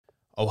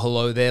Oh,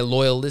 hello there,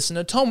 loyal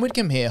listener. Tom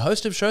Whitcomb here,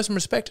 host of Show Some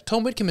Respect.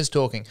 Tom Whitcomb is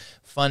talking.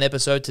 Fun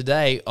episode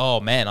today. Oh,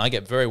 man, I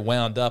get very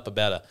wound up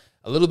about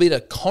a little bit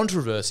of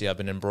controversy I've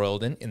been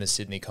embroiled in the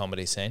Sydney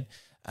comedy scene.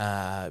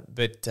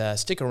 But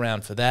stick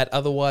around for that.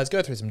 Otherwise,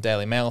 go through some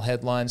Daily Mail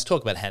headlines,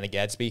 talk about Hannah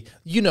Gadsby.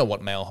 You know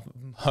what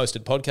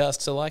Mail-hosted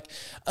podcasts are like.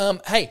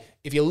 Hey,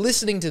 if you're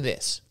listening to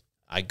this,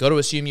 I got to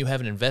assume you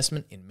have an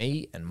investment in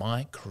me and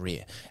my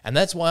career. And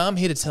that's why I'm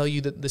here to tell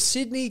you that the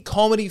Sydney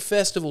Comedy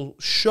Festival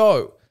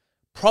show,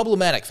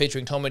 Problematic,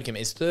 featuring Tom Whitcomb,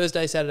 is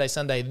Thursday, Saturday,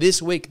 Sunday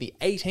this week, the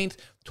 18th,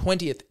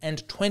 20th,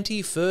 and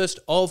 21st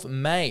of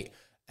May.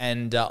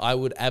 And I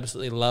would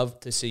absolutely love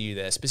to see you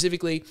there.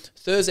 Specifically,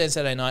 Thursday and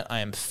Saturday night,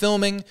 I am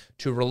filming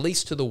to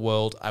release to the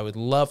world. I would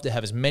love to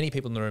have as many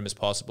people in the room as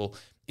possible.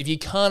 If you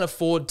can't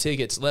afford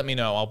tickets, let me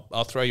know.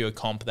 I'll throw you a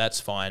comp. That's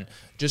fine.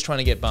 Just trying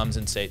to get bums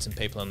and seats and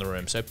people in the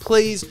room. So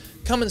please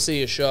come and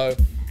see a show.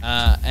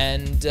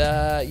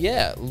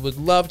 Yeah, would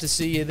love to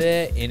see you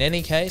there. In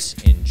any case,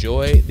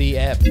 enjoy the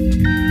app.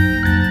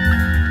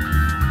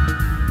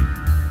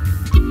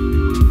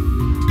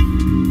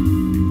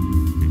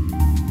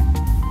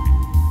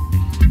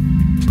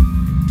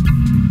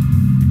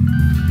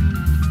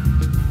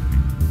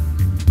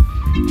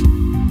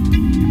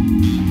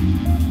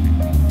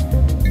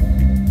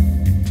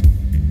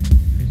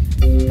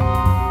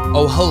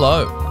 Oh,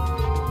 hello,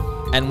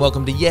 and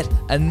welcome to yet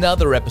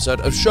another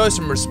episode of Show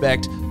Some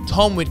Respect.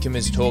 Tom Whitcomb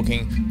is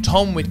talking.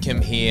 Tom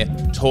Whitcomb here,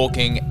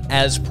 talking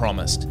as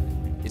promised.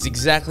 It's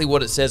exactly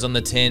what it says on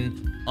the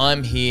tin.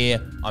 I'm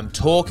here, I'm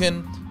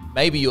talking.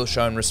 Maybe you're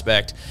showing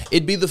respect.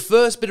 It'd be the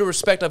first bit of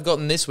respect I've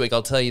gotten this week,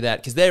 I'll tell you that,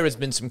 because there has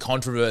been some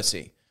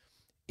controversy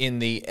in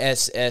the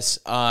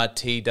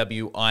SSRTWIT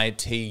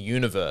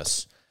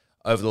universe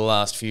over the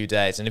last few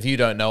days. And if you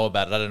don't know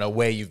about it, I don't know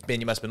where you've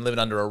been. You must have been living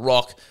under a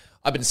rock.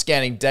 I've been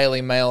scanning Daily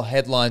Mail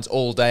headlines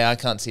all day. I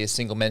can't see a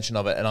single mention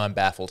of it, and I'm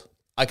baffled.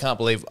 I can't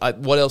believe,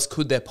 what else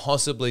could there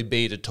possibly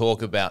be to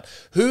talk about?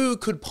 Who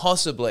could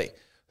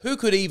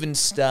even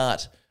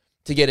start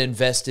to get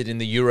invested in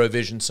the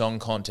Eurovision Song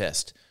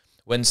Contest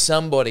when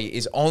somebody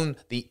is on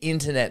the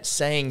internet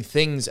saying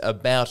things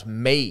about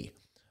me?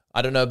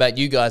 I don't know about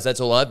you guys, that's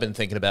all I've been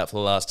thinking about for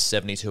the last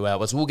 72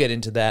 hours. We'll get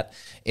into that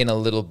in a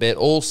little bit.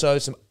 Also,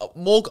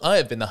 I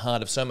have been the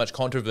heart of so much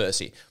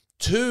controversy.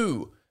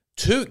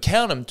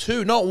 Count them,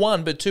 two, not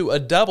one, but two, a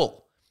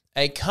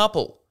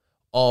couple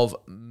of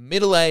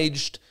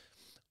middle-aged,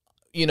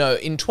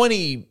 in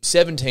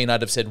 2017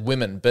 I'd have said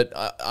women, but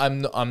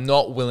I'm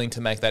not willing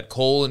to make that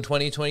call in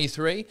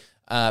 2023.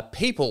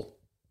 People,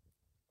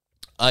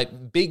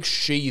 big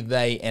she,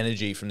 they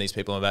energy from these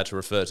people I'm about to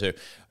refer to,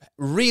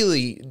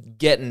 really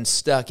getting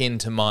stuck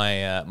into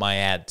my my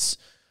ads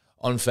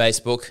on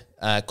Facebook,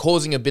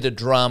 causing a bit of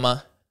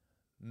drama,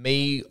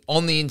 me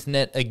on the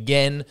internet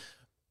again,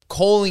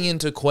 calling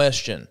into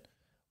question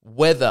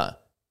whether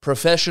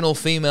professional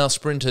female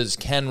sprinters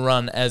can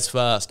run as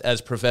fast as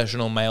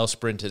professional male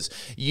sprinters.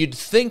 You'd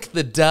think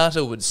the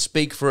data would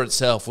speak for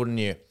itself, wouldn't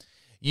you?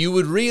 You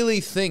would really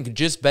think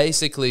just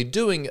basically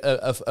doing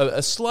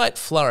a slight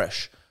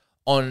flourish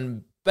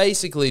on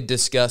basically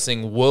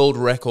discussing world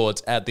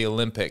records at the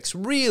Olympics,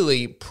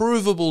 really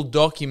provable,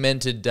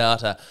 documented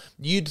data,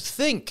 you'd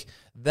think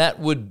that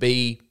would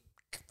be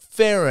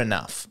fair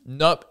enough.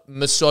 Not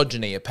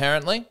misogyny,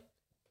 apparently.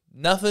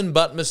 Nothing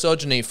but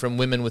misogyny from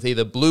women with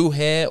either blue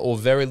hair or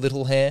very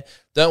little hair.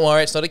 Don't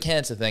worry, it's not a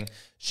cancer thing.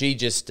 She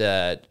just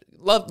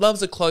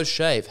loves a close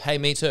shave. Hey,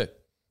 me too.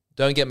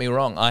 Don't get me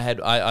wrong.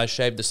 I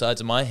shaved the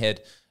sides of my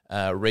head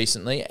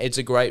recently. It's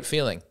a great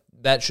feeling.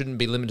 That shouldn't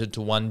be limited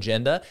to one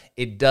gender.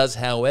 It does,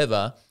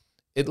 however,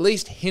 at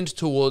least hint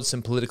towards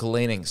some political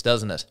leanings,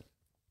 doesn't it?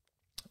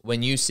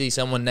 When you see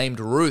someone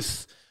named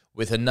Ruth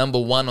with a number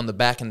 1 on the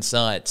back and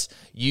sides,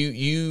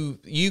 you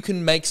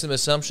can make some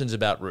assumptions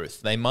about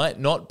Ruth. They might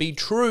not be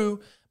true,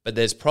 but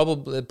there's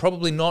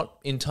probably not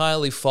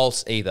entirely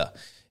false either.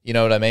 You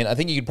know what I mean? I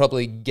think you could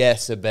probably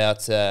guess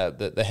about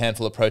the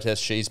handful of protests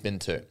she's been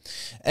to.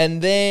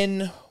 And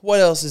then what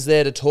else is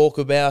there to talk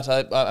about?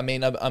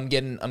 I'm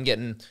getting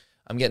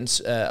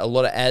a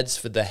lot of ads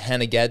for the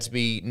Hannah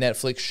Gadsby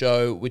Netflix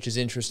show, which is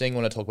interesting. I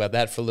want to talk about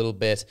that for a little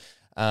bit.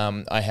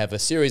 I have a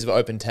series of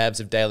open tabs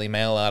of Daily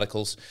Mail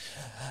articles.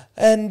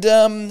 And,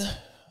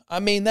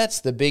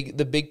 that's the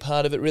big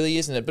part of it, really,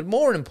 isn't it? But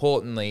more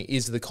importantly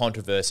is the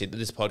controversy that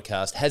this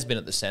podcast has been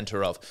at the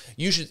center of.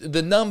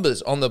 The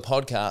numbers on the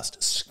podcast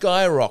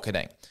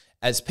skyrocketing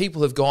as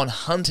people have gone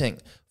hunting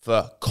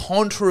for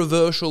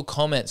controversial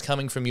comments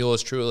coming from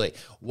yours truly.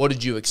 What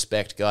did you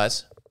expect,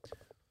 guys?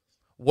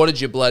 What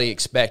did you bloody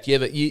expect?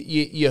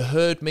 You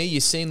heard me. You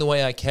seen the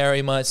way I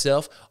carry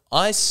myself.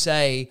 I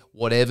say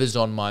whatever's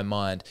on my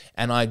mind,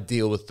 and I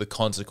deal with the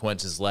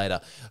consequences later.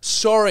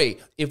 Sorry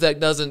if that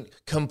doesn't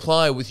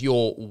comply with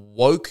your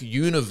woke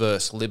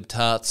universe,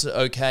 libtards,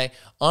 okay?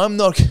 I'm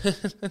not...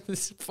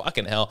 This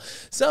fucking hell.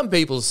 Some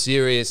people,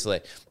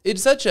 seriously. It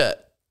is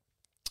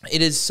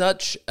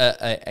such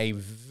a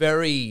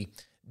very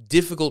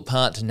difficult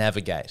part to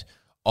navigate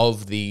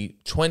of the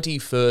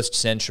 21st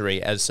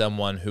century as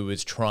someone who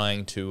is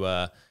trying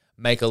to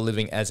make a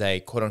living as a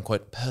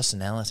quote-unquote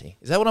personality.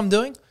 Is that what I'm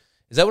doing?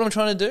 Is that what I'm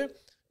trying to do?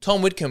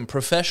 Tom Whitcomb,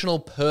 professional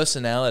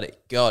personality.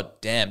 God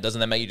damn, doesn't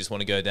that make you just want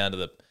to go down to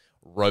the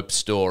rope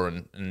store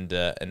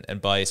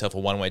and buy yourself a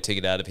one-way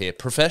ticket out of here?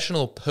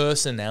 Professional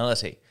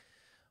personality.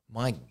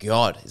 My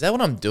God, is that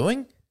what I'm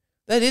doing?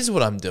 That is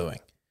what I'm doing.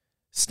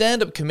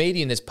 Stand-up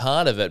comedian is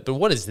part of it, but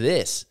what is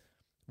this?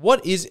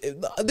 What is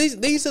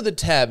these are the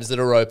tabs that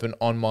are open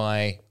on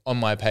my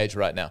page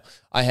right now.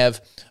 I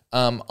have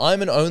I'm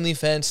an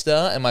OnlyFans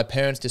star and my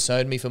parents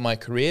disowned me for my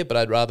career, but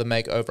I'd rather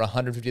make over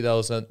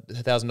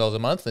 $150,000 a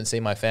month than see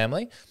my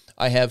family.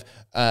 I have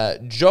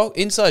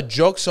inside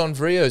Jock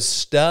Sonvrio's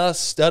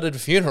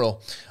star-studded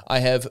funeral.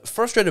 I have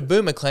frustrated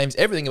boomer claims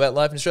everything about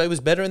life in Australia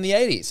was better in the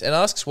 80s and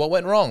asks what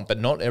went wrong,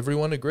 but not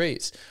everyone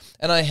agrees.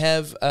 And I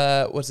have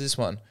what's this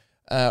one?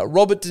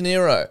 Robert De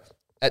Niro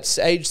at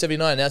age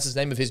 79 announces the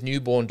name of his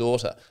newborn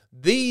daughter.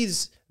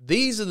 These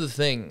are the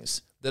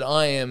things that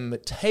I am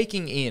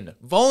taking in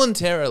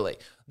voluntarily.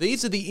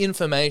 These are the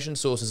information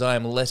sources I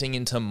am letting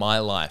into my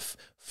life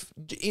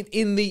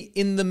in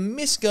the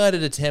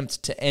misguided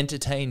attempt to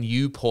entertain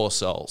you poor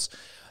souls.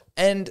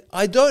 And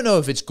I don't know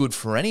if it's good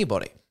for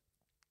anybody.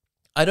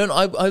 I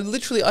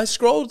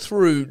scrolled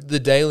through the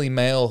Daily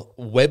Mail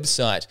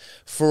website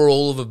for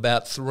all of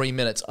about 3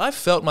 minutes. I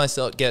felt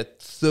myself get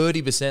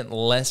 30%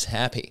 less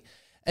happy.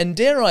 And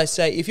dare I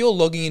say, if you're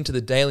logging into the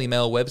Daily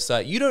Mail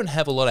website, you don't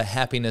have a lot of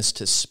happiness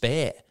to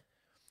spare.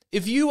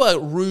 If you are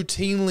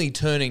routinely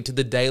turning to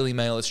the Daily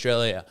Mail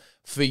Australia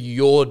for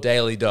your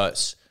daily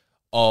dose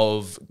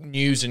of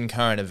news and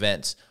current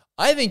events,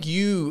 I think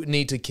you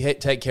need to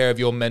take care of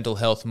your mental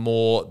health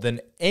more than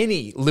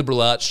any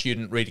liberal arts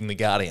student reading The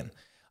Guardian.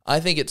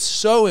 I think it's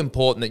so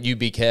important that you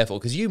be careful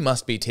because you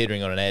must be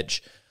teetering on an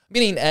edge. I'm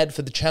getting an ad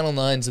for the Channel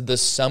 9's The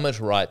Summit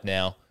right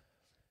now.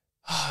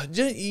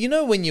 You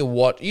know when you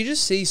watch, you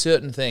just see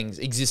certain things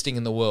existing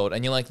in the world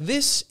and you're like,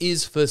 this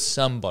is for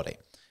somebody.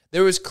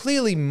 There is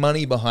clearly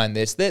money behind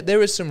this.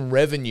 There is some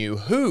revenue.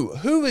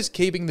 Who is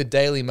keeping the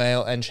Daily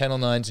Mail and Channel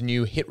 9's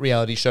new hit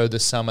reality show, The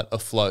Summit,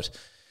 afloat?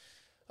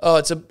 Oh,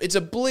 it's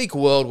a bleak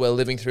world we're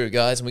living through,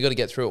 guys, and we got to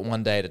get through it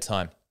one day at a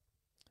time.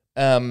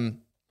 I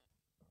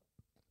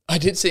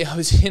did see. I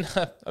was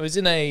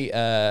in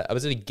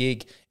a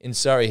gig in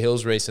Surrey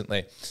Hills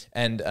recently,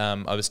 and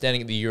I was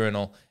standing at the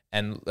urinal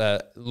and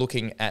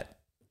looking at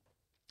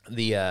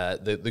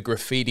the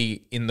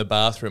graffiti in the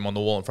bathroom on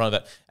the wall in front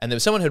of it, and there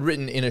was someone had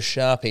written in a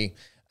Sharpie,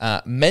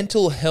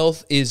 "Mental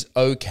health is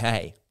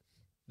okay."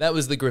 That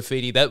was the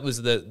graffiti. That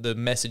was the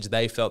message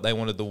they felt they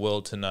wanted the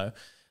world to know.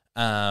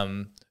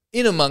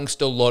 In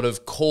amongst a lot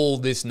of call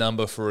this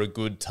number for a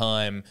good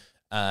time,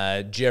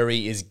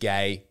 Jerry is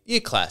gay,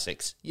 your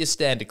classics, your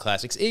standard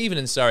classics. Even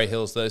in Surrey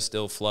Hills, those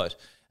still float.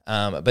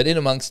 But in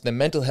amongst the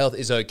mental health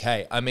is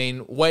okay. I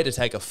mean, way to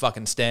take a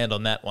fucking stand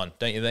on that one,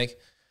 don't you think?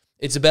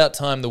 It's about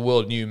time the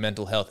world knew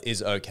mental health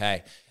is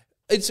okay.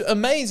 It's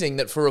amazing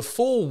that for a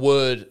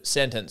 4-word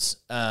sentence,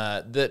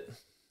 that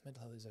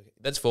mental health is okay.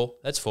 That's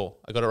four.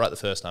 I got it right the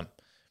first time.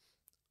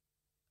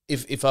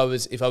 If I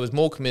was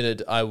more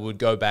committed, I would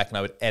go back and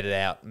I would edit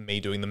out me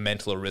doing the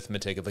mental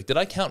arithmetic of like, did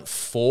I count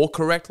 4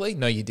 correctly?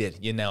 No, you did.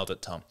 You nailed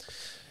it, Tom.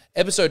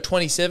 Episode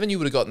 27, you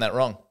would have gotten that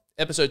wrong.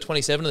 Episode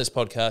 27 of this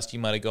podcast, you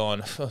might have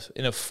gone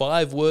in a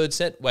 5-word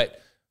set. Wait,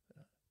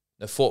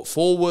 a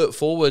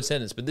four-word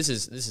sentence. But this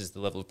is the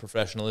level of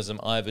professionalism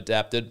I've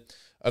adapted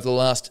over the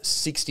last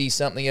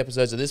 60-something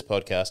episodes of this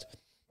podcast.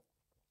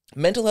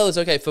 Mental health is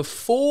okay. For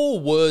 4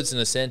 words in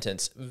a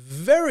sentence,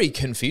 very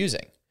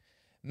confusing.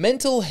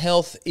 Mental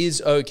health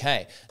is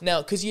okay.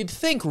 Now, because you'd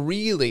think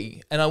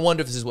really, and I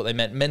wonder if this is what they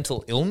meant,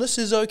 mental illness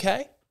is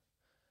okay?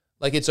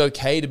 Like it's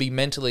okay to be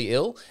mentally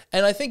ill?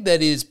 And I think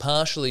that is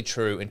partially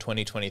true in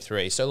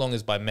 2023, so long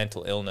as by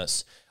mental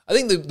illness. I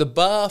think the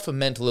bar for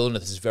mental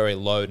illness is very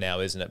low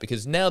now, isn't it?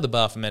 Because now the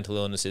bar for mental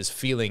illness is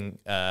feeling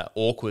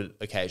awkward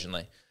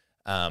occasionally.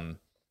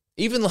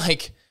 Even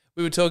like,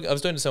 I was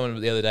talking to someone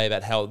the other day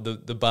about how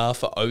the bar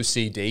for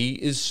OCD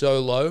is so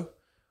low,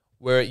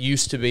 where it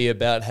used to be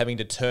about having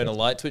to turn a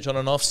light switch on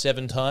and off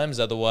 7 times,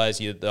 otherwise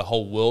the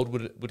whole world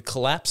would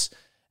collapse.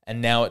 And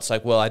now it's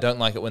like, well, I don't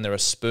like it when there are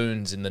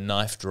spoons in the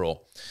knife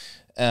drawer.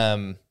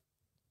 Mental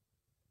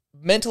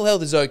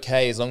health is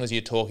okay as long as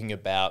you're talking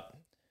about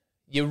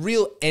your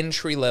real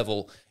entry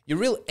level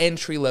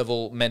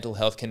mental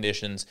health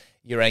conditions,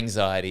 your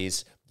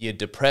anxieties, your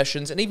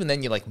depressions, and even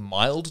then your like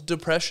mild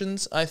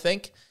depressions, I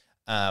think.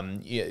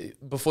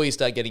 Before you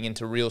start getting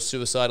into real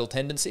suicidal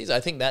tendencies, I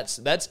think that's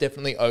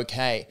definitely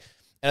okay.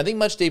 And I think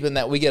much deeper than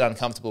that, we get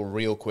uncomfortable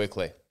real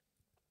quickly.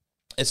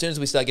 As soon as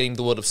we start getting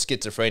the world of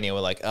schizophrenia, we're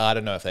like, I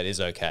don't know if that is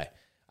okay.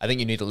 I think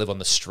you need to live on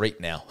the street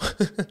now.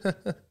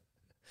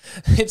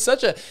 It's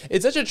such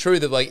a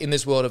truth of like in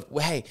this world of,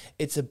 hey,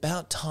 it's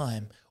about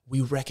time we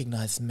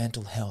recognize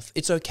mental health.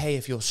 It's okay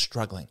if you're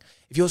struggling.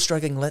 If you're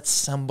struggling, let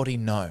somebody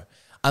know.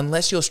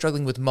 Unless you're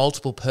struggling with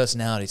multiple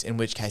personalities, in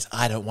which case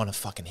I don't want to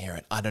fucking hear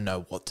it. I don't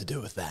know what to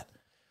do with that.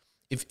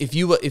 If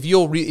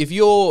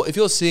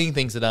you're seeing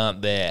things that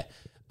aren't there,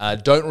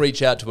 don't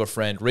reach out to a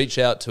friend. Reach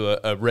out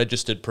to a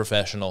registered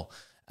professional.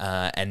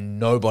 and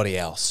nobody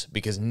else,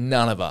 because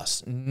none of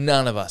us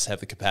have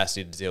the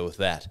capacity to deal with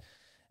that.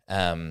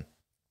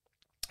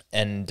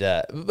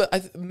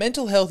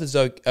 Mental health is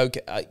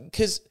okay,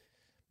 because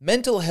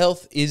mental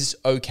health is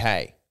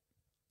okay.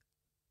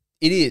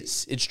 It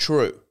is. It's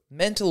true.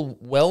 Mental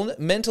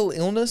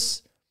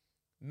illness,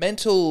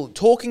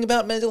 talking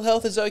about mental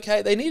health is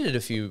okay. They needed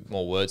a few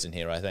more words in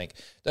here, I think.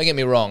 Don't get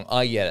me wrong.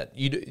 I get it.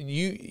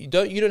 You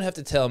don't have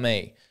to tell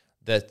me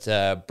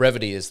that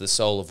brevity is the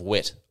soul of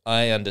wit.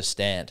 I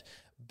understand.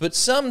 But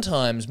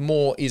sometimes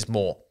more is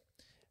more.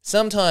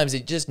 Sometimes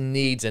it just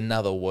needs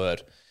another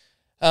word.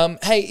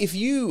 Hey, if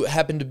you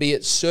happen to be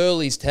at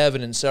Surly's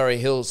Tavern in Surrey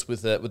Hills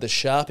with a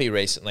Sharpie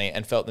recently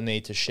and felt the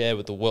need to share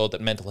with the world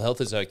that mental health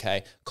is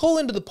okay, call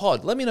into the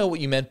pod. Let me know what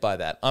you meant by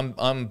that.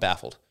 I'm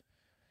baffled.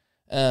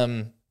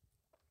 What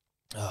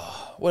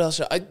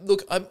else?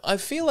 I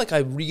feel like I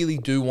really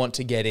do want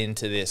to get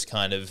into this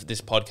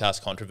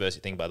podcast controversy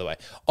thing, by the way.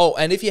 Oh,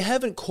 and if you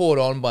haven't caught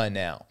on by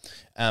now,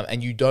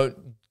 and you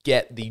don't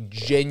get the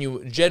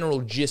general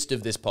gist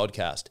of this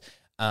podcast,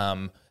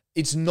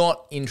 it's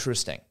not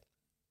interesting.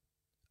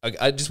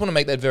 I just want to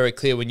make that very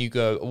clear when you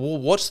go, well,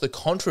 what's the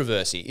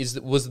controversy?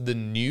 Was the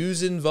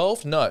news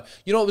involved? No.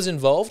 You know what was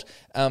involved?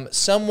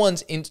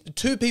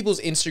 Two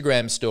people's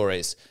Instagram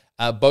stories,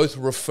 both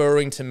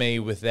referring to me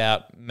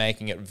without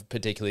making it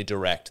particularly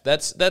direct.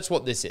 That's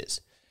what this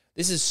is.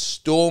 This is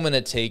storm in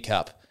a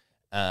teacup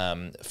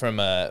in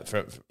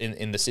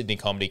the Sydney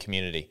comedy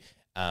community.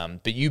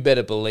 But you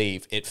better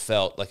believe it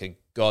felt like a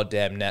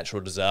goddamn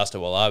natural disaster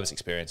while I was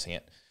experiencing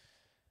it.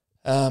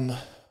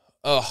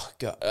 Oh,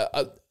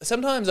 God.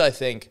 Sometimes I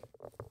think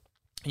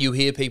you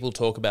hear people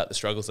talk about the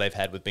struggles they've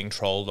had with being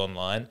trolled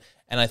online,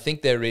 and I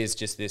think there is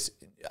just this,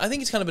 I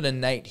think it's kind of an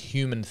innate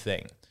human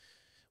thing.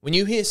 When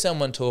you hear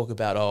someone talk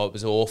about, oh, it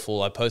was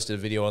awful, I posted a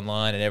video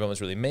online and everyone was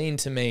really mean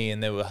to me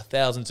and there were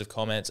thousands of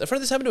comments.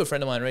 This happened to a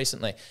friend of mine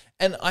recently,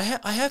 and I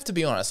have to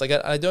be honest, like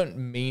I don't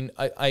mean,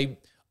 I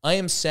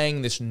am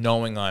saying this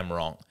knowing I'm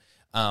wrong.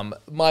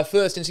 My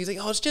first instinct is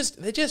like,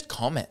 they're just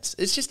comments.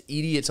 It's just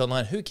idiots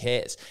online. Who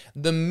cares?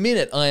 The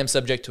minute I am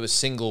subject to a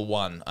single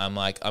one, I'm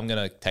like, I'm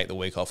going to take the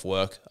week off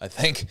work. I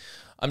think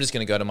I'm just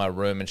going to go to my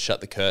room and shut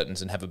the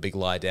curtains and have a big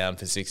lie down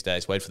for 6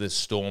 days, wait for this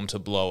storm to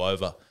blow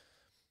over.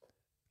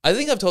 I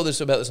think I've told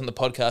about this on the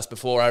podcast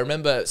before. I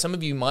remember, some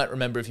of you might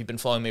remember if you've been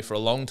following me for a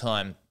long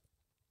time,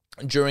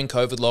 during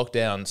COVID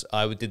lockdowns,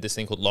 I did this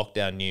thing called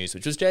Lockdown News,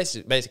 which was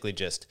basically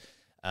just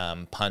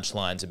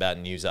punchlines about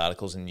news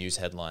articles and news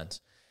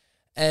headlines.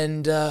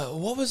 And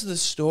what was the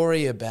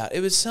story about?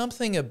 It was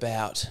something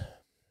about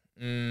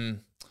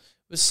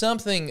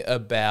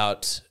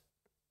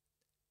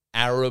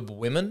Arab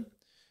women.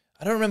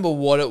 I don't remember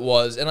what it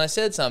was. And I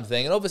said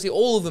something, and obviously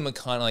all of them are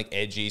kind of like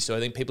edgy, so I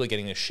think people are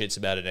getting the shits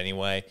about it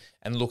anyway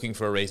and looking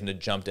for a reason to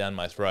jump down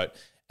my throat.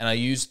 And I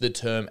used the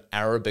term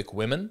Arabic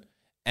women,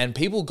 and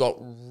people got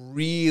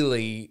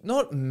really,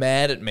 not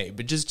mad at me,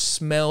 but just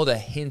smelled a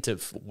hint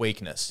of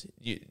weakness.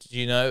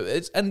 You know,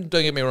 and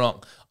don't get me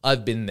wrong,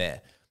 I've been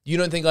there. You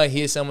don't think I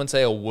hear someone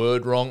say a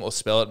word wrong or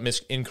spell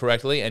it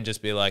incorrectly and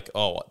just be like,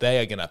 oh, they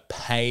are going to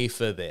pay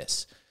for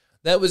this.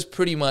 That was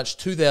pretty much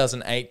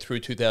 2008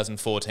 through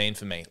 2014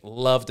 for me.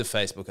 Loved a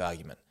Facebook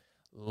argument.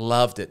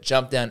 Loved it.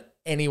 Jumped down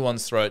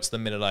anyone's throats the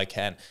minute I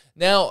can.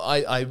 Now,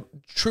 I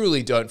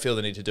truly don't feel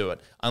the need to do it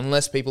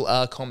unless people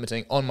are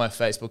commenting on my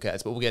Facebook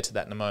ads, but we'll get to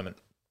that in a moment.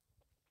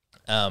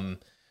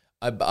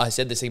 I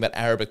said this thing about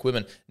Arabic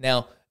women.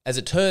 Now, as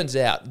it turns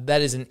out,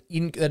 that is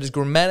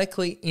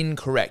grammatically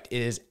incorrect.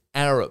 It is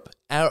Arab.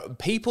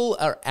 People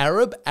are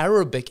Arab.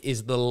 Arabic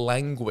is the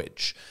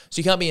language. So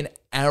you can't be an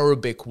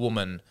Arabic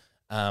woman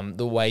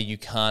the way you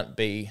can't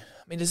be...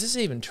 I mean, does this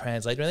even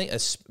translate to anything?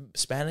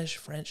 Spanish,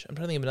 French? I'm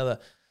trying to think of another...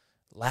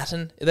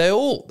 Latin? They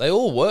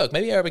all work.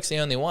 Maybe Arabic's the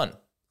only one.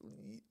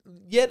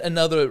 Yet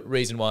another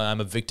reason why I'm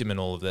a victim in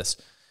all of this.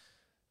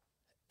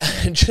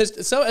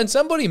 And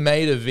somebody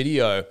made a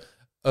video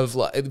of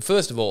like,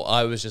 first of all,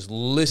 I was just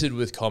littered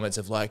with comments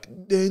of like,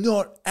 they're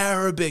not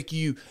Arabic,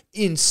 you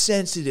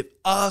insensitive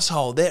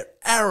asshole. They're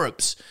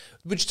Arabs,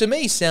 which to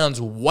me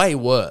sounds way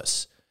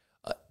worse.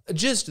 I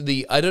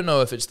don't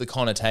know if it's the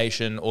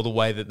connotation or the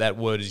way that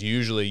word is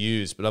usually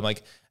used, but I'm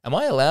like, am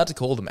I allowed to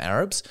call them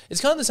Arabs?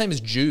 It's kind of the same as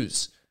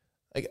Jews.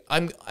 Like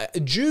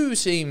Jew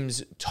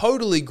seems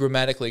totally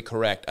grammatically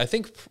correct. I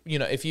think, you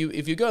know, if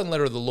you go in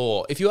letter of the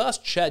law, if you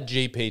ask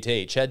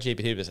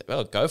ChatGPT would say,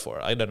 well, go for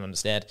it. I don't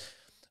understand.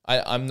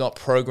 I'm not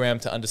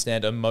programmed to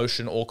understand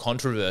emotion or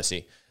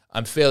controversy.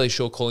 I'm fairly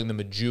sure calling them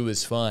a Jew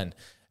is fine.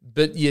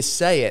 But you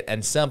say it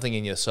and something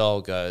in your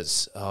soul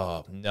goes,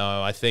 oh,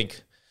 no, I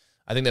think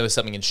there was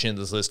something in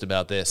Schindler's List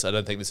about this. I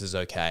don't think this is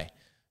okay.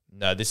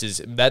 No,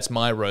 that's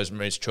my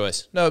Rosemary's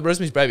Choice. No,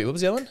 Rosemary's Baby. What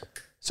was the other one?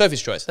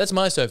 Sophie's Choice. That's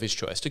my Sophie's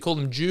Choice, to call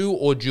them Jew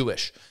or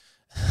Jewish.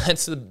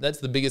 That's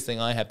the biggest thing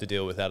I have to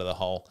deal with out of the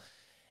whole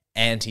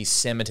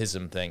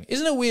anti-Semitism thing.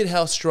 Isn't it weird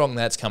how strong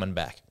that's coming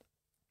back?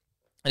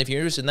 And if you're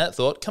interested in that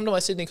thought, come to my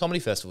Sydney Comedy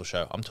Festival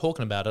show. I'm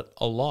talking about it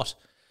a lot.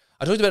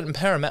 I talked about it in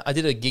Parramatta. I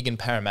did a gig in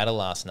Parramatta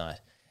last night,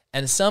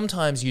 And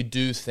sometimes you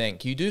do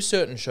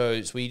certain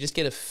shows where you just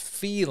get a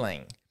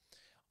feeling,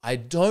 I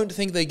don't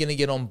think they're going to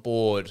get on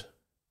board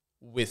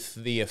with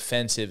the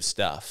offensive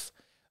stuff.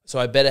 So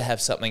I better have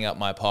something up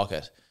my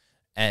pocket.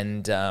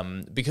 And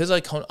because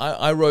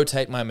I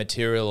rotate my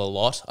material a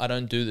lot, I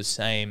don't do the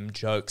same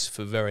jokes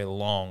for very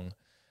long.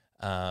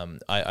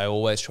 I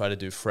always try to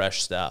do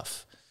fresh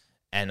stuff.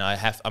 And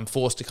I'm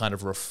forced to kind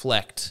of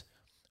reflect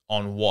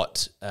on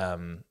what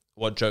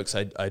jokes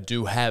I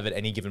do have at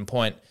any given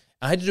point.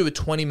 I had to do a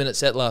 20-minute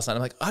set last night.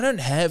 I'm like, I don't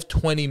have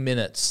 20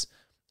 minutes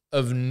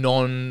of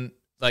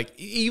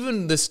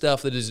even the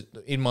stuff that is,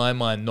 in my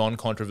mind,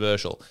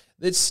 non-controversial.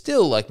 It's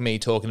still like me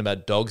talking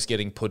about dogs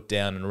getting put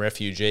down and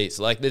refugees.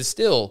 Like, there's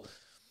still...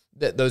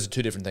 those are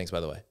two different things,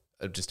 by the way.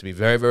 Just to be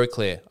very, very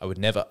clear, I would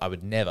never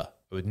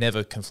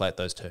conflate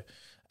those two.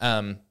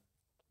 And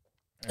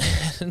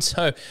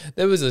so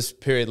there was this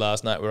period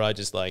last night where I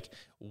just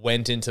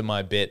went into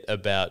my bit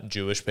about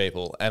Jewish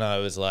people, and I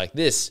was like,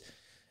 this...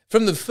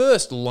 From the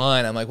first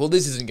line, I'm like, well,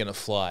 this isn't going to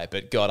fly,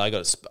 but God, I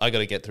got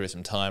to get through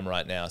some time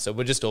right now. So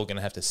we're just all going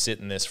to have to sit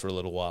in this for a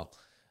little while.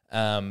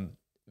 And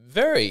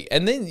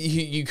then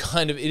you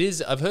kind of, it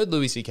is, I've heard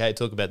Louis C.K.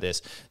 talk about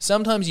this.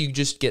 Sometimes you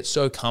just get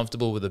so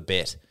comfortable with a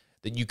bit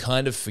that you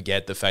kind of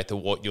forget the fact that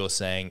what you're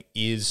saying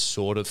is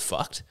sort of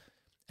fucked.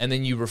 And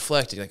then you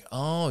reflect, you're like,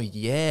 oh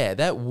yeah,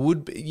 that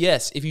would be,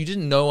 yes, if you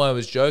didn't know I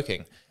was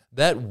joking,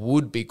 that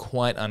would be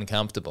quite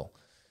uncomfortable.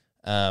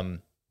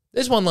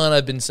 There's one line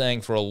I've been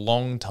saying for a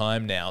long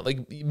time now,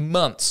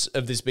 months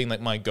of this being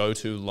my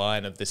go-to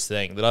line of this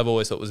thing that I've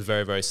always thought was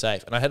very, very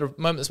safe. And I had a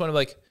moment this morning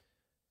of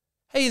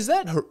hey, is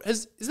that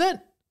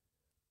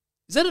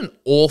an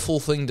awful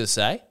thing to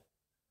say?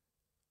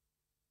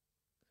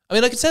 I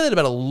mean, I could say that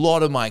about a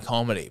lot of my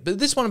comedy, but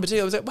this one in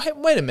particular, I was like,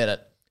 wait a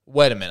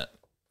minute.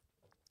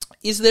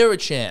 Is there a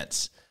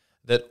chance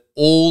that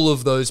all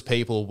of those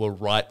people were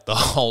right the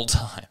whole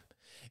time?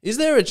 Is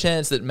there a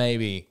chance that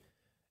maybe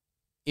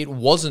it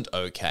wasn't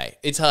okay?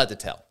 It's hard to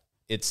tell.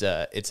 It's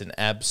an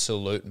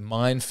absolute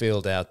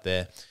minefield out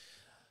there.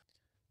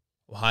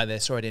 Well, hi there.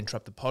 Sorry to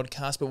interrupt the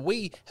podcast, but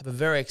we have a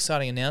very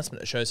exciting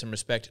announcement to show some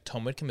respect.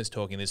 Tom Whitcomb is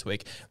talking this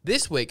week.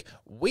 This week,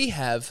 we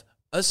have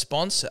a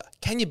sponsor.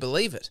 Can you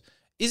believe it?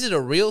 Is it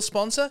a real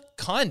sponsor?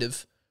 Kind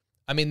of.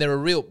 I mean, they're a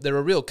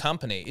real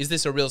company. Is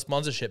this a real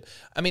sponsorship?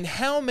 I mean,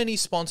 how many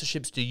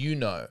sponsorships do you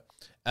know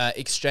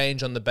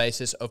exchange on the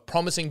basis of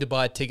promising to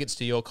buy tickets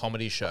to your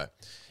comedy show?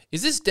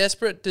 Is this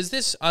desperate? Does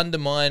this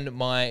undermine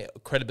my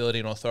credibility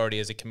and authority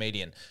as a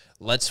comedian?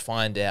 Let's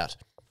find out.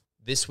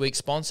 This week's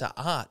sponsor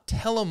are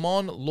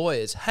Telemon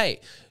Lawyers.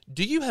 Hey,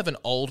 do you have an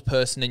old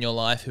person in your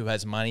life who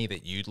has money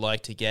that you'd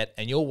like to get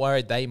and you're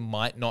worried they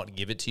might not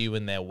give it to you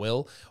in their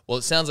will? Well,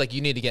 it sounds like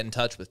you need to get in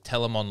touch with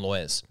Telemon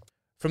Lawyers.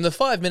 From the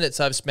 5 minutes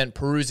I've spent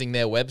perusing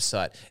their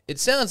website, it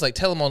sounds like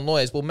Telemon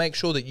Lawyers will make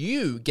sure that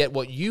you get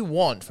what you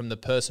want from the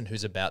person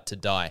who's about to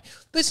die.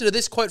 Listen to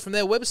this quote from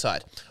their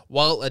website.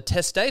 While a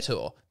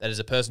testator, that is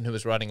a person who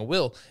is writing a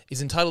will,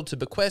 is entitled to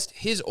bequest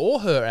his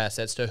or her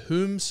assets to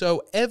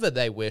whomsoever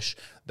they wish,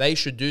 they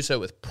should do so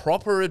with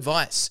proper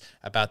advice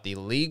about the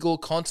legal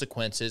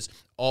consequences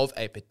of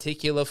a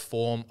particular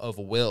form of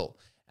will.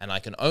 And I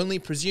can only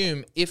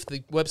presume if the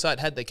website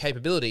had the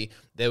capability,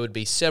 there would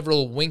be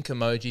several wink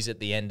emojis at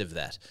the end of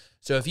that.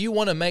 So if you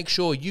want to make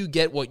sure you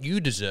get what you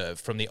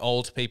deserve from the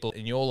old people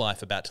in your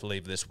life about to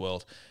leave this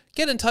world,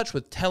 get in touch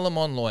with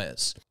Telemon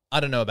Lawyers. I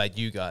don't know about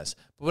you guys,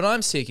 but when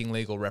I'm seeking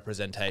legal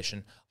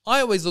representation, I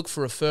always look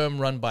for a firm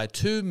run by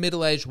 2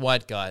 middle-aged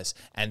white guys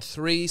and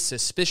 3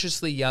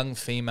 suspiciously young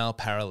female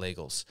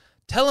paralegals.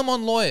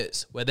 Telemon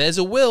Lawyers, where there's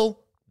a will,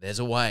 there's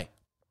a way.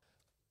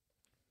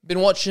 Been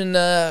watching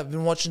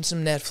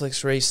some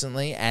Netflix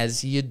recently,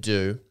 as you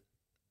do.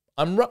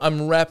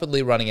 I'm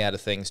rapidly running out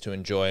of things to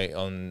enjoy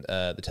on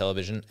the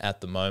television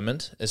at the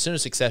moment. As soon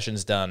as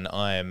Succession's done,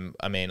 I'm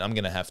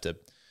going to have to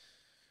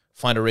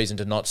find a reason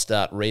to not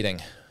start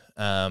reading,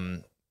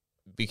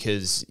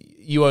 because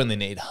you only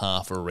need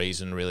half a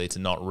reason really to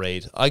not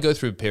read. I go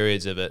through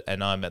periods of it,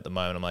 and I'm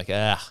like,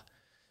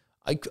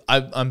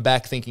 I'm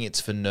back thinking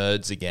it's for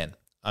nerds again.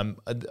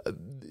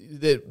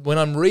 When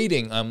I'm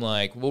reading, I'm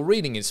like, well,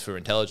 reading is for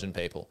intelligent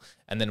people.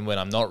 And then when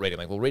I'm not reading,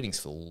 I'm like, well, reading's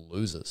for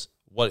losers.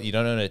 What, you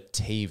don't own a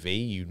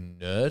TV, you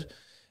nerd?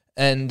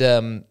 And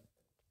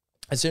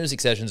as soon as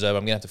Succession's over,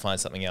 I'm going to have to find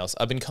something else.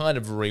 I've been kind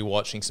of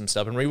rewatching some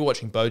stuff. I'm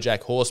rewatching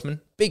BoJack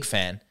Horseman. Big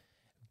fan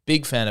of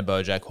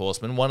BoJack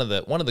Horseman. One of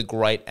the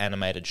great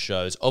animated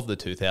shows of the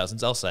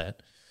 2000s, I'll say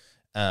it.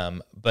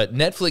 But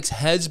Netflix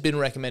has been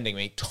recommending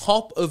me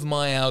top of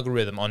my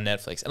algorithm on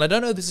Netflix. And I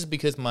don't know if this is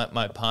because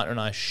my partner and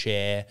I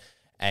share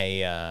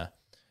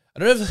I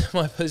don't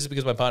know if this is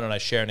because my partner and I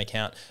share an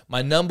account.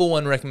 My number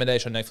one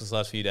recommendation on Netflix the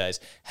last few days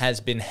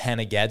has been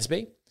Hannah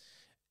Gadsby.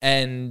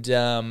 And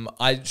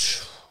I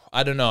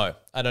don't know.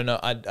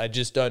 I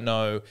just don't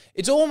know.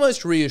 It's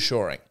almost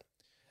reassuring.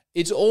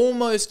 It's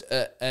almost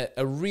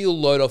a real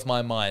load off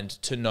my mind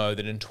to know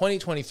that in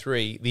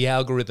 2023, the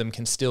algorithm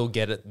can still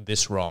get it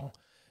this wrong.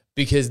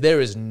 Because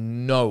there is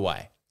no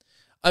way.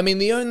 I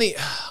mean,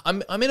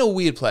 I'm in a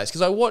weird place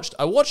because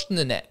I watched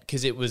Nanette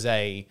because it was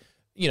it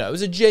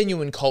was a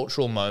genuine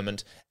cultural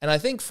moment, and I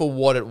think for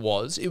what it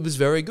was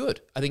very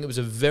good. I think it was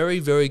a very,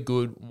 very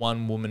good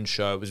one-woman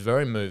show. It was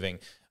very moving.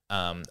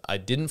 I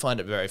didn't find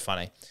it very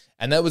funny,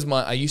 and that was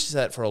I used to say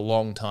that for a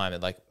long time.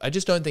 And I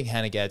just don't think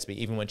Hannah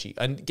Gadsby, even when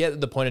I get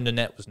that the point of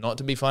Nanette was not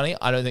to be funny,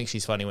 I don't think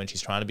she's funny when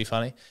she's trying to be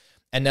funny.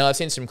 And now I've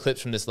seen some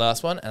clips from this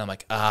last one, and I'm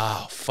like,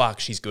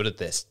 fuck, she's good at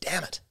this.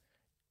 Damn it.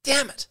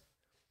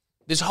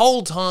 This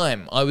whole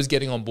time, I was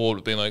getting on board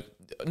with being like,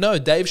 no,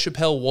 Dave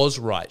Chappelle was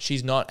right.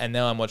 She's not. And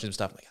now I'm watching some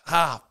stuff. I'm like,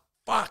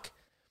 fuck.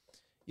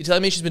 You're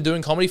telling me she's been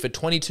doing comedy for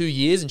 22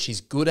 years and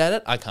she's good at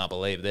it? I can't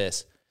believe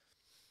this.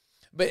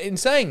 But in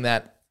saying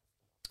that,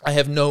 I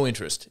have no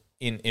interest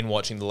in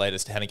watching the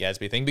latest Hannah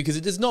Gadsby thing because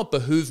it does not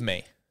behoove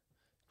me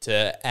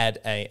to add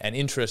an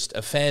interest,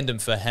 a fandom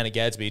for Hannah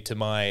Gadsby to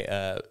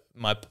my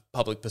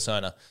public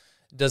persona.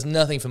 It does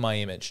nothing for my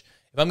image.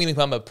 If I'm going to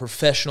become a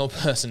professional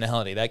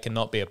personality, that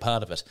cannot be a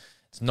part of it.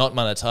 It's not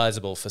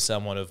monetizable for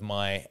someone of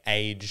my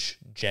age,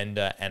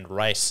 gender, and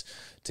race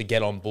to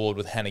get on board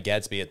with Hannah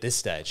Gadsby at this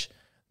stage.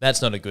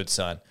 That's not a good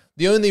sign.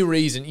 The only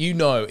reason,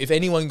 if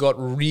anyone got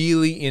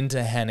really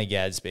into Hannah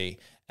Gadsby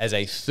as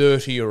a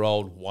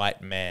 30-year-old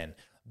white man,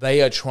 they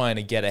are trying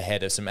to get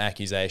ahead of some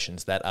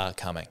accusations that are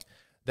coming.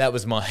 That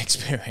was my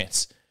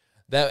experience.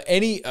 You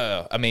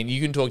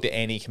can talk to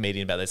any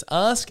comedian about this.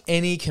 Ask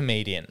any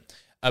comedian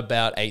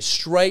about a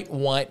straight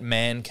white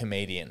man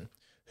comedian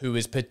who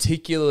is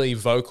particularly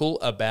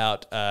vocal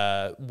about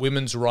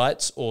women's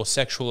rights or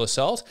sexual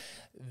assault.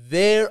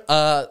 There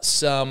are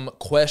some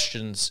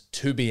questions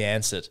to be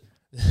answered.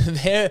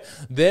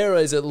 There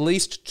is at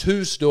least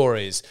 2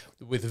 stories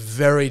with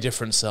very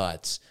different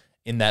sides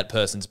in that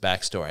person's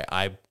backstory.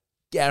 I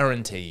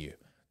guarantee you.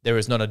 There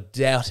is not a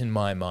doubt in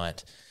my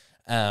mind.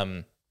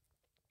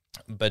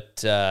 But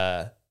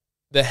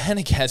the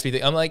Hannah Gadsby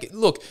thing, I'm like,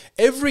 look,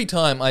 every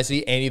time I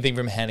see anything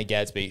from Hannah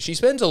Gadsby, she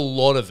spends a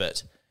lot of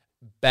it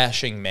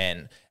bashing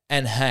men.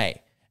 And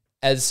hey,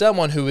 as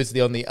someone who is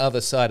on the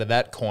other side of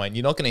that coin,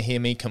 you're not going to hear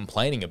me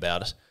complaining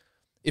about it.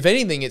 If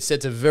anything, it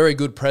sets a very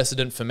good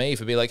precedent for me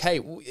for being like, hey,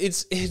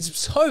 it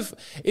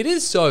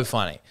is so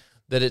funny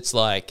that it's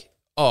like,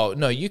 oh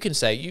no, you can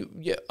say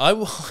I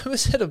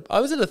was at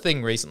a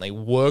thing recently,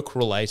 work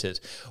related,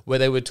 where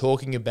they were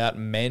talking about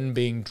men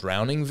being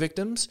drowning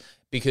victims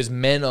because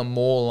men are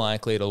more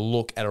likely to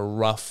look at a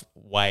rough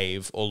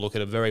wave or look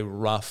at a very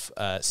rough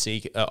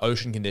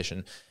ocean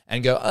condition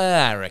and go,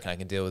 I reckon I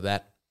can deal with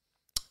that.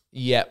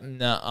 Yeah,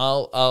 no,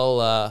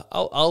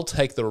 I'll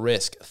take the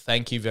risk.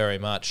 Thank you very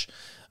much.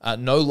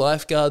 No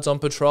lifeguards on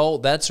patrol.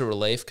 That's a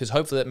relief because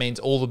hopefully that means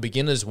all the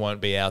beginners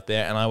won't be out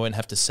there and I won't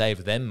have to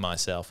save them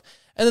myself.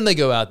 And then they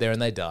go out there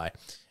and they die.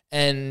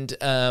 And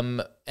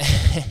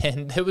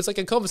and there was like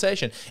a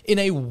conversation in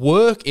a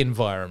work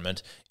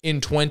environment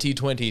in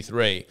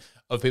 2023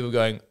 of people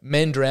going,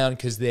 men drown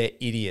because they're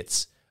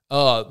idiots.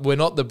 Oh, we're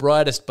not the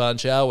brightest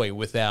bunch, are we,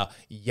 with our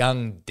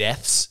young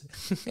deaths?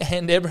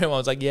 And everyone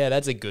was like, yeah,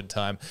 that's a good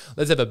time.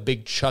 Let's have a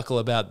big chuckle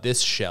about this,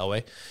 shall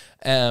we?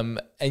 And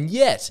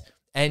yet,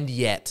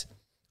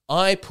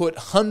 I put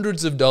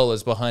hundreds of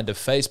dollars behind a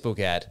Facebook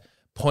ad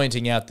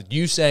pointing out that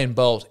Usain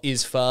Bolt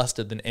is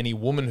faster than any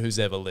woman who's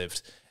ever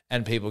lived.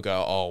 And people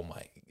go, oh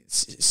my,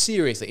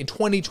 seriously, in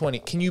 2020,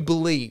 can you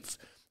believe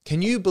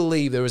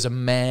there is a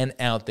man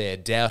out there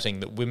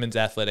doubting that women's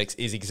athletics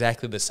is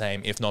exactly the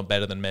same, if not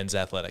better than men's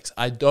athletics?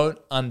 I don't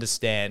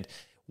understand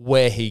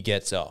where he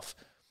gets off.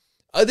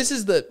 Anyway,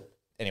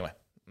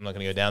 I'm not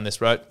going to go down this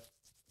road.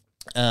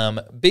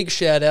 Big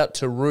shout out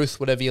to Ruth,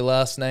 whatever your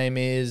last name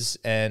is,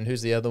 and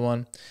who's the other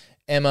one?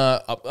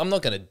 Emma. I'm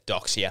not going to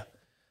dox you.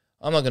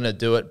 I'm not going to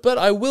do it, but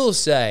I will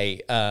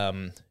say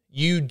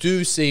you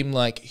do seem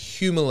like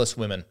humorless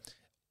women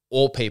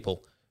or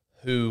people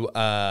who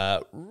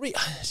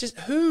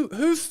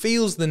who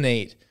feels the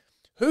need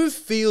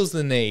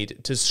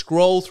to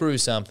scroll through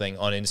something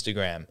on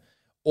Instagram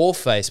or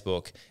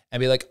Facebook and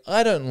be like,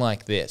 I don't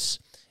like this,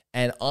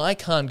 and I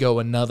can't go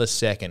another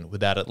second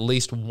without at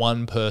least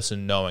one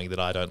person knowing that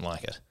I don't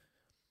like it.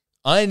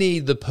 I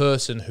need the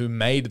person who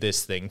made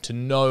this thing to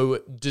know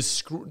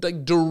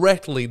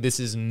directly this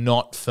is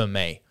not for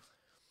me.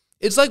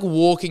 It's like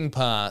walking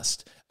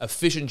past a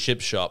fish and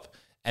chip shop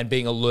and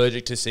being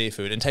allergic to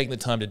seafood and taking the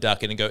time to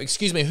duck in and go,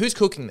 excuse me, who's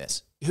cooking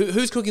this?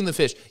 Who's cooking the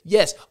fish?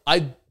 Yes,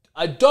 I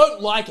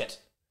don't like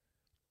it.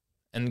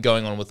 And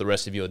going on with the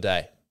rest of your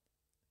day.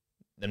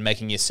 Then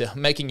making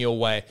your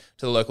way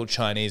to the local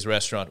Chinese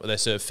restaurant where they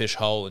serve fish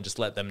whole and just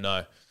let them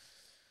know.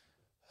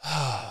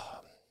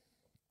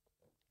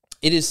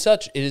 It is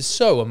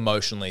so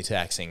emotionally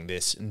taxing,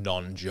 this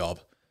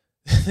non-job.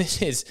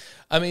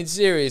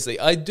 Seriously,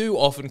 I do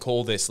often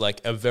call this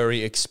like a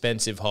very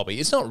expensive hobby.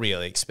 It's not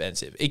really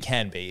expensive. It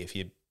can be if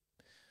you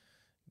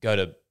go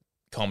to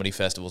comedy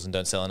festivals and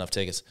don't sell enough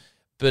tickets.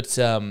 But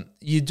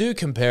you do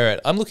compare it.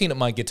 I'm looking at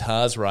my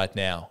guitars right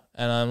now,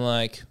 and I'm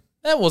like,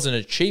 that wasn't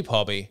a cheap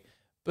hobby,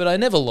 but I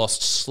never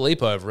lost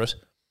sleep over it.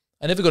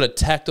 I never got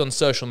attacked on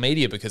social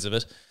media because of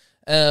it.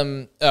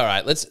 All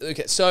right,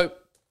 so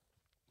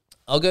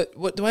I'll go.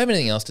 What, do I have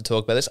anything else to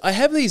talk about this? I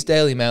have these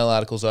Daily Mail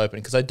articles open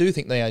because I do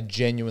think they are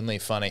genuinely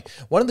funny.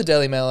 One of the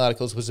Daily Mail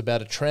articles was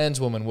about a trans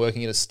woman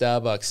working at a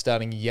Starbucks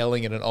starting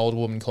yelling at an old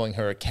woman, calling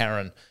her a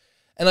Karen.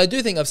 And I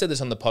do think, I've said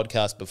this on the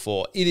podcast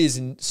before, it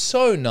is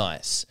so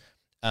nice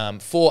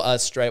for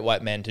us straight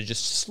white men to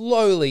just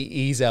slowly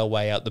ease our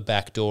way out the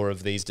back door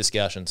of these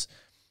discussions.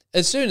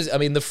 As soon as,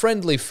 the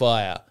friendly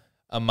fire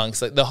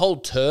amongst the whole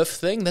turf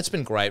thing, that's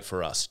been great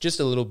for us. Just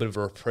a little bit of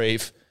a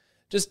reprieve.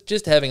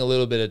 Just having a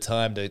little bit of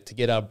time to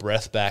get our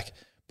breath back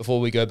before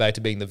we go back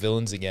to being the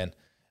villains again.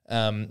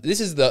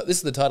 This is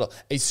the title.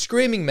 A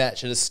screaming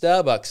match at a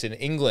Starbucks in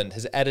England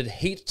has added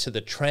heat to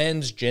the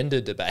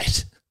transgender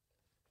debate.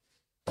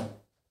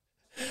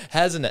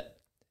 Hasn't it?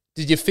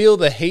 Did you feel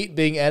the heat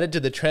being added to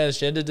the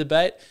transgender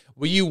debate?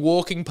 Were you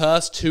walking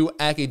past two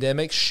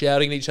academics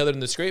shouting at each other in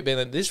the street, being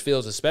like, this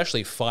feels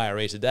especially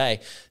fiery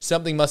today.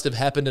 Something must have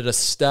happened at a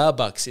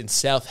Starbucks in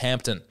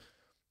Southampton.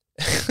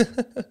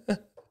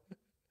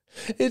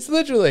 It's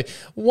literally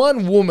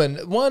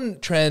one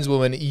trans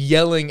woman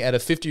yelling at a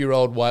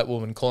 50-year-old white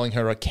woman, calling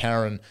her a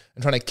Karen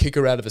and trying to kick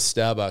her out of a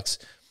Starbucks,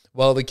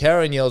 while the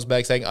Karen yells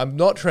back saying, I'm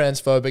not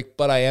transphobic,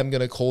 but I am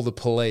going to call the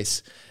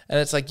police. And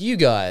it's like, you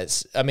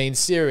guys,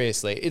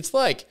 seriously, it's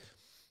like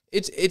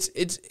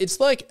it's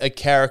like a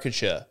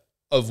caricature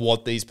of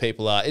what these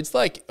people are. It's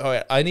like, all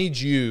right, I need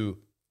you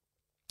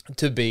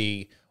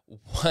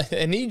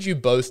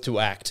both to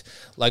act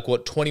like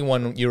what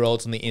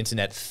 21-year-olds on the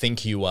internet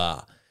think you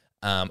are.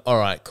 All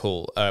right,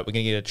 cool. All right, we're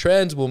going to get a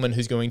trans woman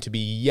who's going to be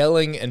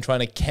yelling and trying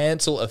to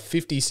cancel a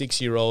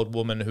 56-year-old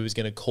woman who's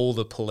going to call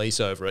the police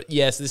over it.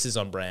 Yes, this is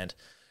on brand.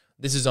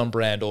 This is on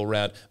brand all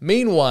round.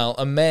 Meanwhile,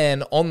 a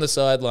man on the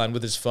sideline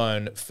with his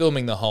phone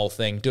filming the whole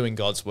thing, doing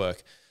God's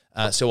work.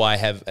 So I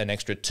have an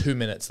extra 2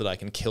 minutes that I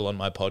can kill on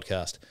my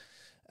podcast.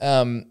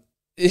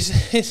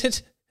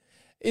 Is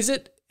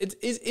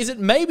it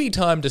maybe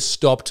time to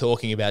stop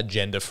talking about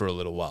gender for a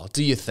little while?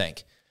 Do you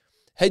think?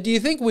 Hey, do you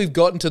think we've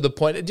gotten to the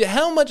point?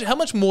 How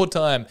much more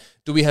time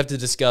do we have to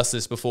discuss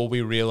this before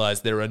we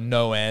realize there are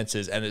no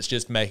answers and it's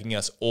just making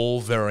us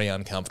all very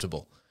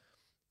uncomfortable?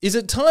 Is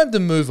it time to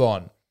move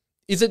on?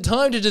 Is it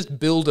time to just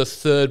build a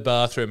third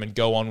bathroom and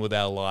go on with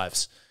our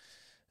lives?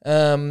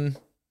 I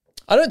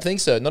don't think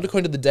so, not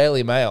according to the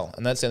Daily Mail,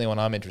 and that's the only one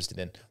I'm interested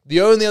in.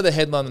 The only other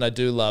headline that I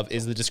do love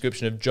is the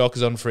description of Jock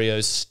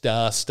Zonfrio's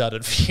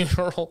star-studded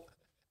funeral.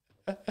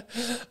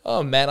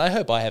 Oh man, I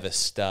hope I have a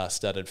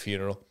star-studded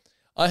funeral.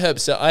 I hope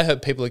so. I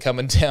hope people are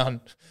coming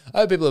down. I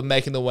hope people are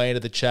making their way into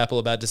the chapel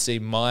about to see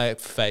my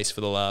face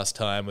for the last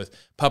time with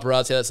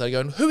paparazzi outside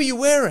going, who are you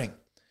wearing?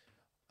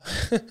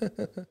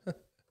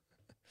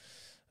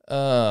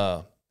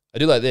 I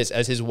do like this,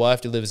 as his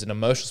wife delivers an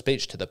emotional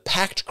speech to the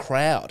packed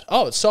crowd.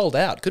 Oh, it's sold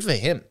out. Good for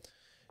him.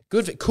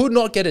 Could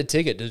not get a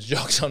ticket to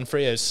Jock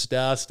Zonfrio's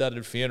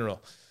star-studded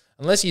funeral.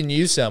 Unless you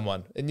knew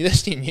someone.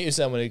 Unless you knew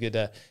someone who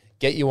could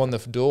get you on the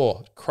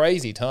door.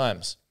 Crazy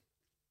times.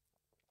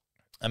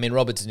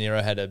 Robert De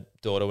Niro had a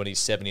daughter when he's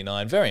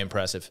 79. Very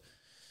impressive.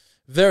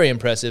 Very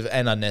impressive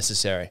and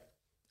unnecessary.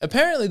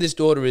 Apparently this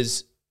daughter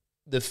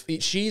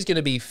she's going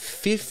to be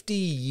 50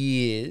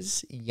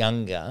 years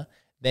younger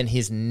than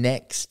his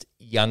next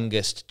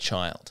youngest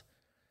child.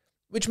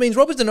 Which means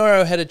Robert De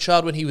Niro had a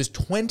child when he was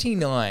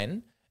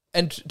 29,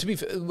 and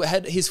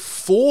had his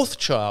fourth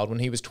child when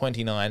he was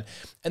 29,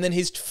 and then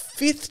his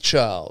fifth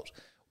child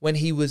when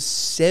he was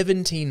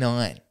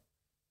 79.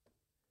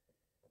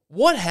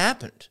 What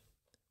happened?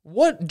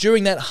 What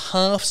during that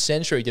half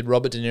century did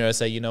Robert De Niro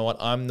say, you know what,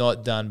 I'm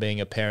not done being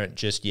a parent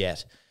just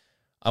yet.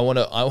 I want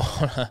to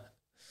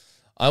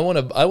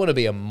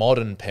be a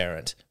modern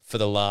parent for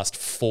the last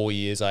 4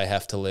 years I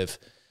have to live.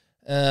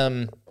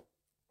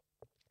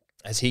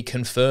 As he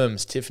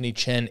confirms, Tiffany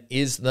Chen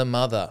is the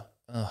mother.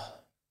 Oh.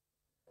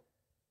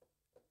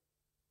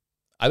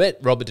 I bet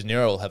Robert De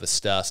Niro will have a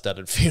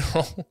star-studded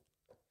funeral.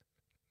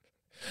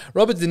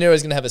 Robert De Niro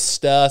is going to have a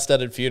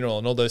star-studded funeral,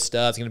 and all those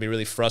stars are going to be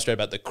really frustrated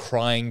about the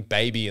crying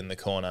baby in the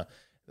corner.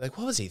 Like,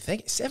 what was he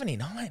thinking?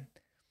 79?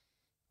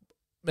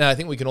 No, I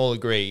think we can all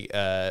agree,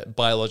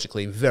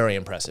 biologically, very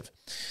impressive.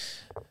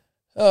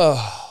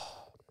 Oh.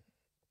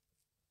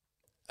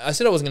 I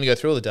said I wasn't going to go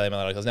through all the Daily Mail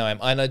articles. Now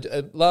I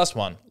am. Last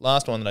one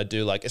that I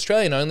do like.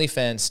 Australian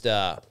OnlyFans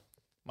star.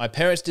 My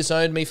parents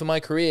disowned me for my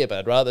career, but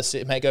I'd rather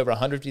make over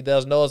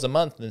 $150,000 a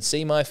month than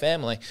see my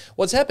family.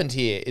 What's happened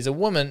here is a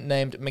woman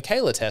named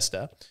Michaela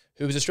Tester,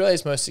 who is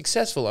Australia's most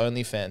successful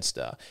OnlyFans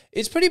star.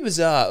 It's pretty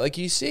bizarre. Like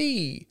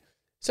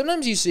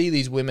sometimes you see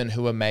these women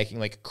who are making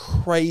like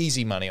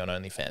crazy money on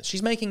OnlyFans.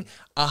 She's making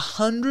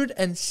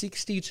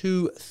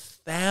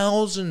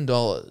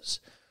 $162,000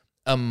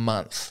 a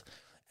month.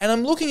 And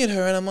I'm looking at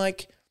her and I'm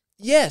like,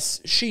 yes,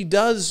 she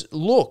does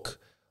look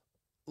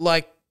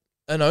like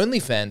an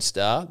OnlyFans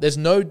star. There's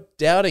no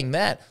doubting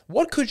that.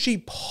 What could she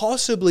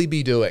possibly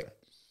be doing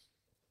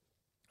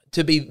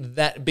to be in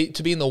the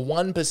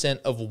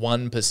 1% of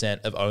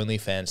 1% of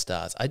OnlyFans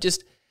stars?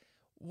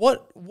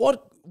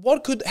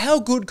 How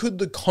good could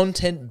the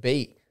content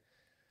be?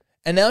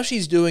 And now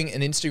she's doing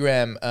an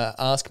Instagram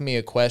Ask Me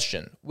a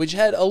Question, which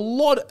had a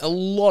lot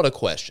of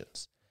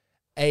questions.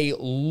 A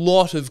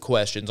lot of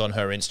questions on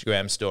her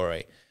Instagram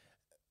story.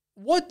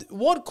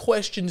 What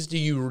questions do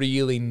you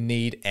really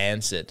need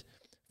answered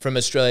from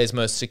Australia's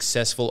most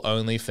successful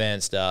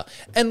OnlyFans star?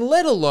 And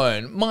let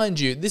alone, mind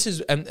you, this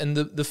is and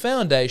the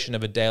foundation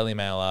of a Daily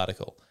Mail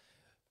article.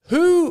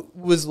 Who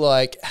was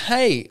like,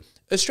 hey,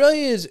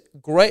 Australia's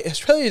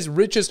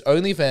richest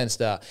OnlyFans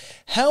star,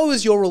 how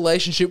is your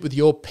relationship with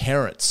your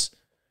parents?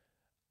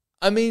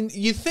 I mean,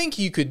 you think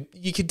you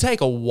could take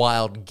a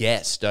wild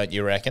guess, don't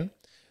you reckon?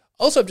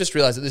 Also, I've just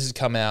realized that this has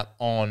come out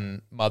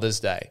on Mother's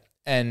Day,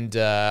 and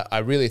I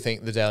really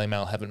think the Daily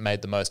Mail haven't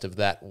made the most of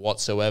that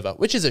whatsoever,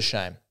 which is a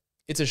shame.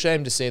 It's a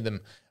shame to see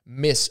them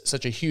miss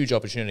such a huge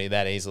opportunity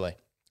that easily,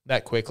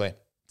 that quickly.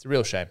 It's a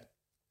real shame.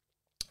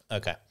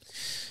 Okay,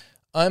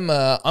 I'm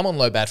on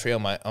low battery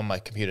on my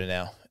computer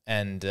now,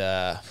 and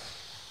I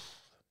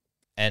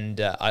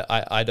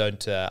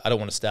don't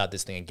want to start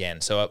this thing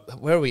again. So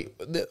where are we?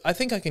 I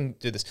think I can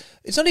do this.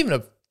 It's not even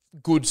a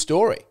good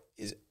story.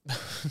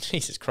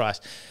 Jesus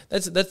Christ,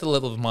 that's the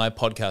level of my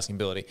podcasting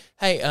ability.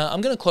 Hey, I'm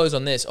going to close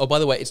on this. Oh, by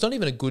the way, it's not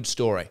even a good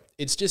story.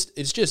 It's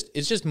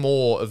just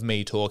more of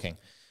me talking.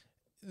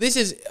 This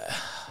is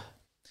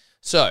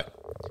so.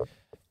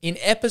 In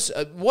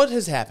episode, what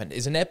has happened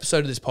is an episode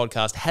of this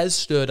podcast has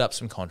stirred up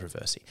some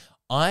controversy.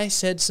 I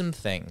said some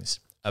things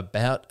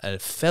about a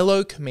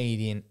fellow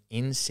comedian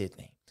in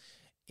Sydney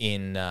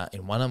in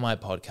one of my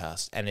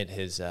podcasts, and it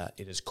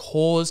has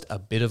caused a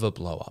bit of a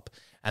blow up.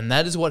 And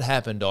that is what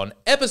happened on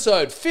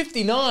episode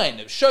 59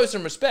 of Show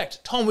Some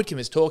Respect. Tom Whitcomb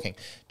is talking.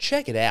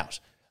 Check it out.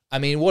 I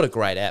mean, what a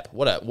great app.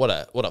 What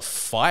a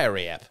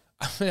fiery app.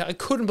 I mean, I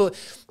couldn't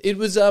believe it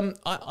was.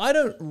 I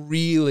don't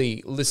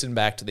really listen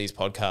back to these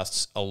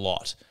podcasts a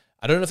lot.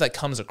 I don't know if that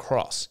comes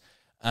across.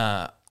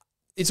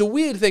 It's a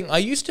weird thing. I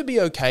used to be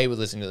okay with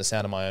listening to the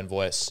sound of my own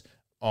voice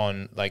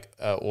on like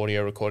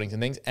audio recordings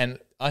and things, and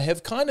I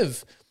have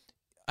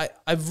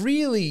I've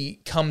really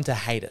come to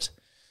hate it.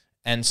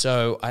 And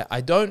so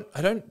I don't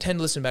tend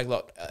to listen back a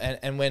lot.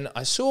 And when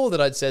I saw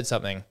that I'd said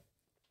something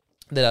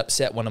that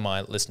upset one of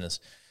my listeners,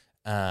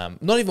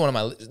 not even one of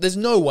my, there's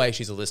no way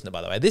she's a listener,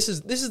 by the way. This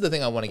is the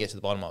thing I want to get to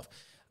the bottom of.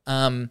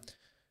 When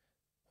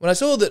I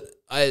saw that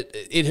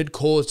it had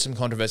caused some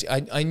controversy,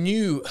 I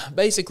knew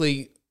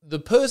basically the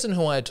person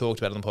who I had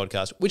talked about on the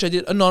podcast, which I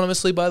did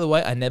anonymously, by the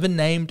way. I never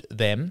named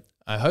them.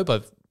 I hope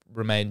I've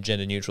remained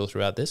gender neutral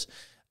throughout this.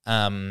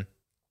 I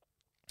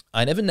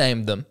never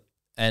named them.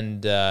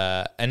 And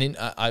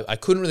I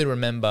couldn't really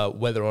remember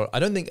whether or I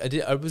don't think I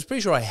did. I was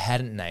pretty sure I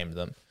hadn't named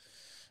them,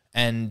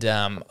 and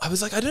I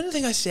was like, I don't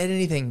think I said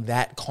anything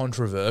that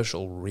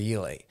controversial,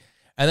 really.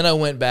 And then I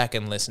went back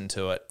and listened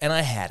to it, and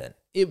I hadn't.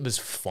 It was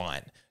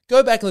fine.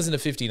 Go back and listen to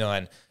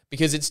 59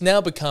 because it's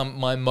now become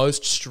my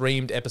most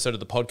streamed episode of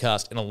the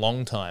podcast in a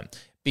long time.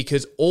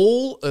 Because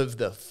all of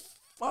the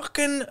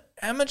fucking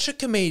amateur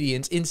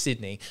comedians in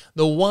Sydney,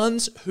 the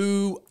ones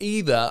who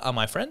either are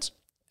my friends.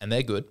 And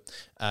they're good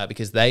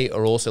because they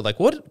are also like,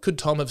 what could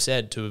Tom have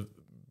said to have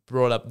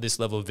brought up this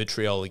level of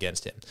vitriol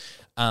against him?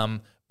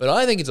 But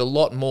I think it's a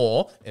lot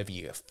more of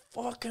you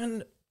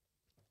fucking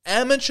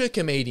amateur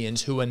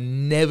comedians who are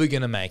never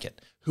going to make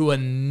it, who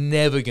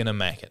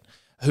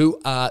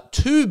are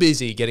too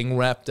busy getting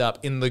wrapped up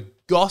in the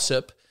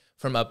gossip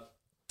from a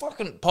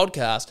fucking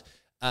podcast,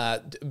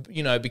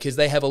 because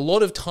they have a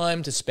lot of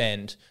time to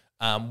spend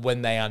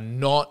when they are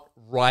not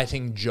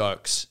writing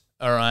jokes,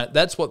 all right?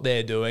 That's what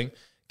they're doing.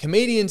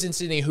 Comedians in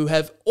Sydney who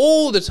have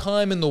all the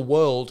time in the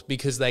world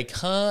because they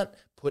can't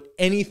put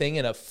anything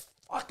in a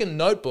fucking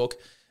notebook,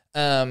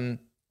 going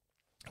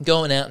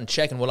out and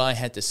checking what I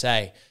had to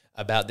say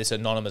about this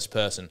anonymous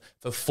person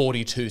for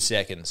 42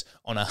 seconds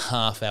on a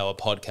half-hour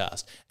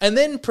podcast. And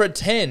then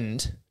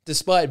pretend,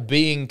 despite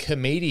being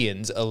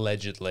comedians,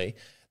 allegedly,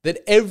 that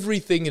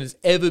everything that has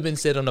ever been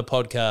said on a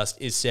podcast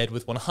is said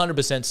with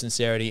 100%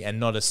 sincerity and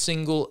not a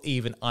single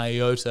even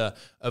iota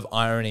of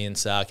irony and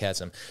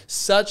sarcasm.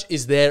 Such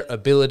is their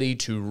ability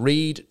to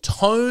read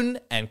tone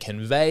and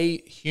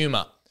convey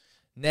humor.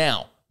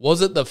 Now,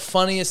 was it the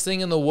funniest thing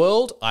in the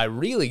world? I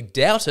really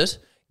doubt it,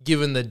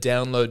 given the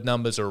download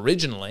numbers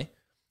originally.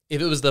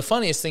 If it was the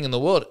funniest thing in the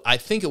world, I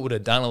think it would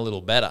have done a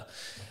little better.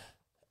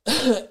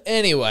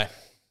 Anyway,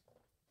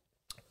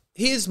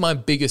 here's my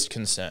biggest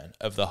concern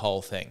of the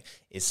whole thing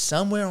is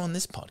somewhere on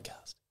this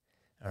podcast,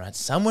 all right,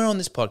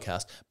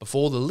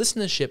 before the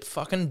listenership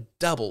fucking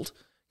doubled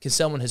because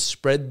someone has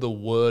spread the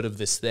word of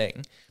this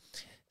thing,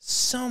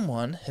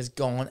 someone has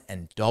gone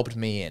and dobbed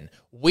me in.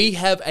 We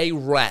have a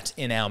rat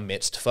in our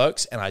midst,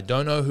 folks, and I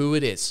don't know who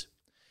it is.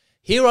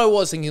 Here I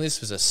was thinking this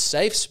was a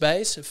safe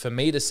space for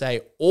me to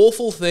say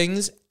awful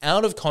things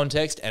out of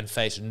context and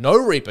face no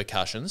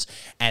repercussions,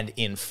 and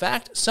in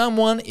fact,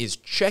 someone is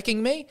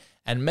checking me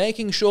and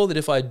making sure that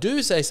if I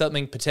do say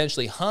something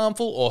potentially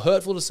harmful or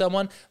hurtful to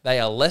someone, they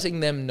are letting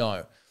them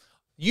know.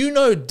 You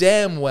know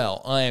damn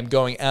well I am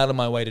going out of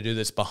my way to do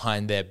this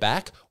behind their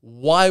back.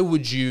 Why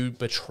would you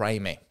betray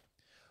me?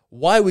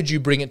 Why would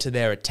you bring it to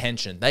their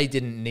attention? They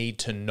didn't need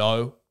to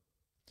know.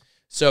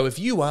 So if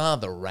you are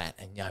the rat,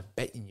 and I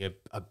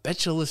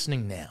bet you're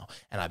listening now,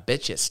 and I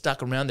bet you're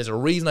stuck around, there's a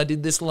reason I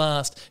did this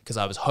last, because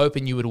I was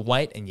hoping you would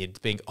wait and you'd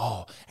think,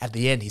 oh, at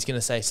the end he's going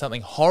to say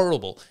something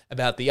horrible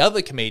about the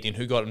other comedian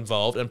who got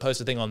involved and post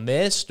a thing on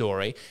their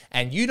story,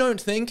 and you don't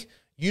think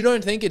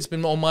it's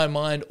been on my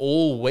mind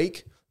all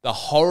week, the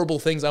horrible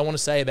things I want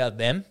to say about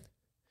them?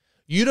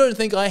 You don't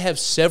think I have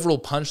several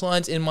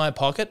punchlines in my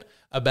pocket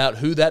about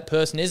who that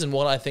person is and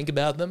what I think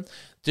about them,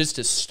 just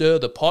to stir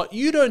the pot?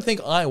 You don't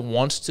think I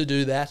want to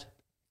do that?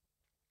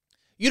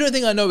 You don't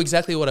think I know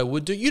exactly what I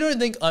would do? You don't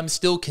think I'm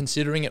still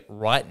considering it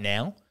right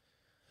now?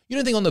 You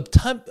don't think on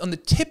the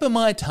tip of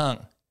my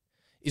tongue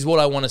is what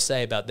I want to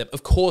say about them?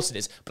 Of course it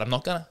is, but I'm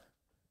not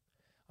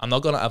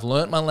gonna. I've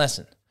learned my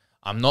lesson.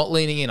 I'm not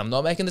leaning in. I'm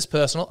not making this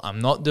personal. I'm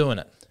not doing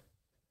it.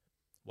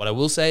 What I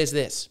will say is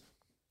this.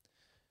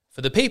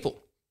 For the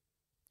people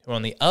who are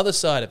on the other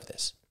side of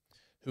this,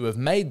 who have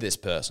made this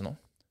personal,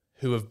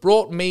 who have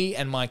brought me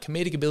and my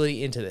comedic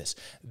ability into this,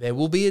 there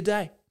will be a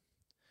day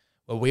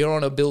where we are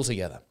on a bill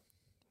together,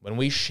 when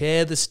we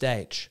share the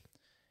stage,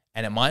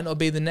 and it might not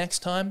be the next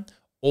time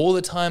or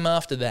the time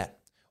after that,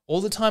 or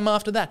the time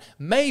after that.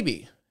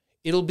 Maybe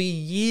it'll be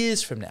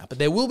years from now, but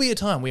there will be a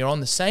time we are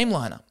on the same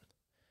lineup,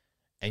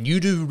 and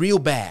you do real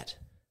bad,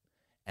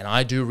 and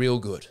I do real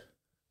good.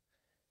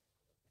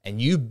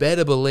 And you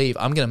better believe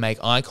I'm going to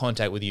make eye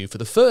contact with you for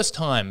the first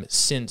time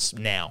since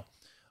now.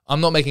 I'm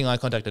not making eye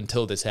contact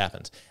until this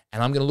happens.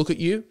 And I'm going to look at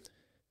you,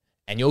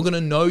 and you're going to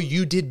know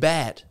you did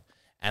bad.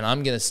 And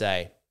I'm going to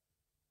say,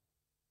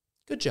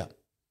 good job.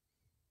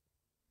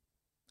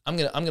 I'm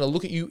going to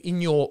look at you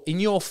in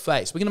your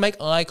face. We're going to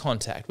make eye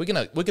contact. We're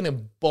going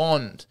to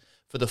bond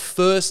for the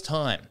first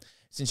time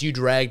since you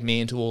dragged me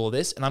into all of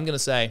this. And I'm going to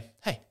say,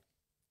 hey,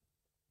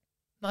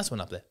 nice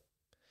one up there.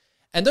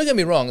 And don't get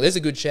me wrong, there's a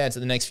good chance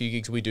that the next few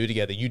gigs we do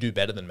together, you do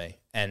better than me.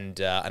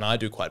 And I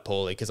do quite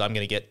poorly because I'm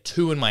going to get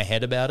too in my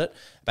head about it,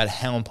 about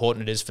how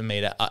important it is for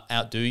me to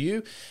outdo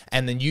you.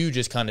 And then you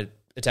just kind of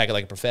attack it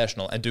like a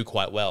professional and do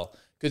quite well.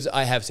 Because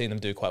I have seen them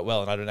do quite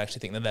well, and I don't actually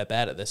think they're that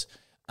bad at this.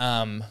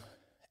 And,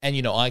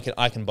 you know, I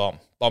can bomb.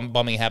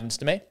 Bombing happens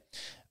to me.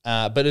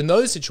 But in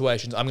those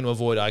situations, I'm going to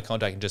avoid eye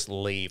contact and just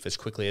leave as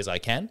quickly as I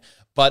can.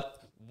 But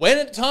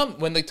when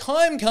the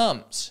time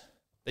comes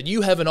that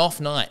you have an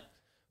off night,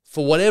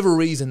 for whatever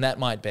reason that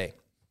might be,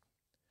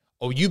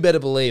 or you better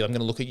believe I'm going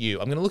to look at you.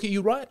 I'm going to look at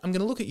you, right? I'm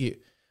going to look at you,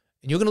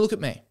 and you're going to look at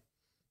me. And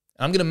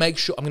I'm going to make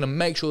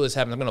sure this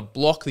happens. I'm going to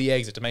block the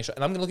exit to make sure,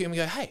 and I'm going to look at him and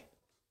go, hey,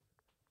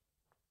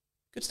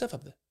 good stuff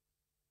up there.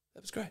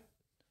 That was great.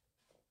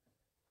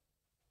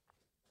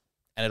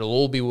 And it'll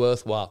all be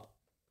worthwhile.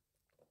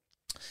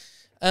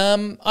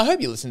 I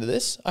hope you listen to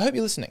this. I hope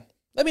you're listening.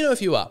 Let me know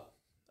if you are.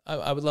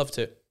 I would love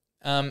to.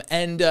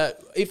 And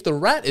if the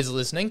rat is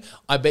listening,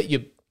 I bet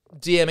you're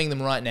DMing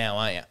them right now,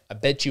 aren't you? I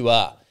bet you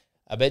are.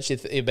 I bet you're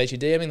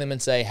DMing them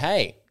and say,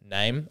 hey,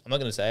 name. I'm not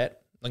going to say it.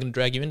 I'm not going to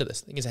drag you into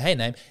this. You can say, hey,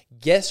 name.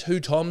 Guess who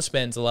Tom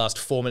spends the last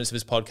 4 minutes of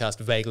his podcast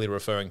vaguely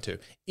referring to?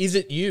 Is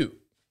it you?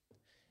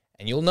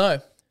 And you'll know.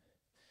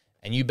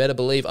 And you better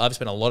believe I've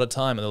spent a lot of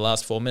time in the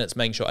last 4 minutes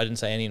making sure I didn't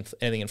say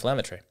anything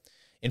inflammatory.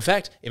 In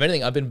fact, if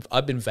anything,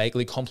 I've been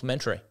vaguely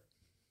complimentary,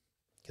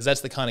 because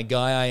that's the kind of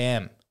guy I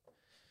am.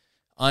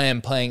 I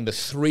am playing the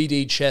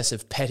 3D chess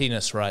of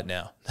pettiness right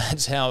now.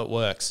 That's how it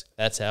works.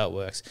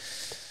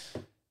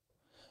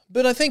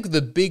 But I think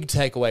the big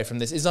takeaway from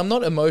this is I'm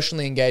not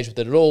emotionally engaged with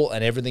it at all,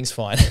 and everything's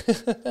fine.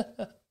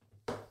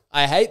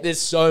 I hate this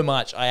so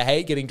much. I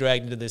hate getting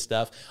dragged into this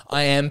stuff.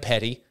 I am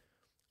petty.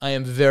 I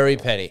am very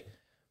petty.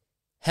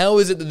 How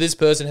is it that this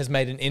person has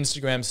made an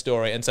Instagram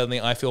story and suddenly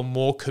I feel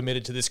more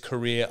committed to this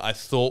career I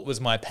thought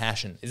was my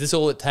passion? Is this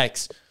all it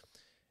takes?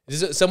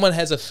 Someone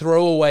has a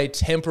throwaway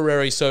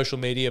temporary social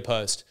media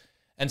post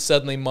and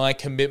suddenly my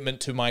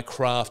commitment to my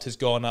craft has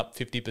gone up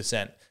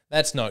 50%.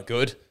 That's not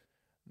good.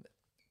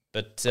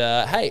 But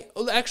hey,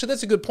 actually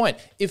that's a good point.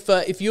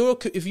 If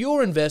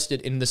you're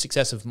invested in the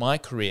success of my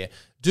career,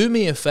 do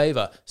me a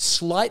favor,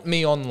 slight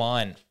me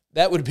online.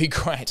 That would be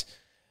great.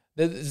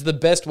 That is the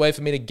best way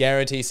for me to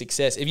guarantee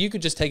success. If you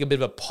could just take a bit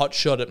of a pot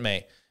shot at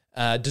me,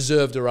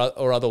 deserved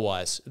or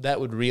otherwise, that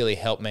would really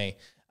help me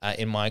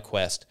in my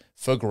quest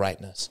for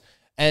greatness.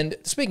 And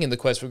speaking of the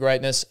quest for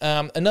greatness,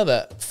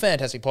 another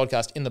fantastic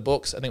podcast in the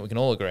books. I think we can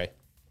all agree.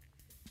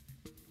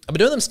 I've been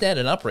doing them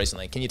standing up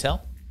recently. Can you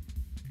tell?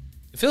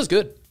 It feels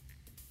good.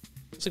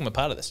 Feels like I'm a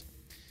part of this.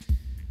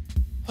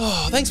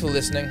 Oh, thanks for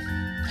listening.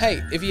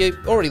 Hey, if you're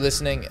already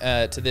listening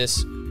to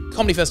this,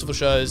 comedy festival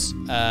shows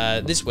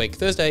this week,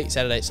 Thursday,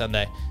 Saturday,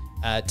 Sunday.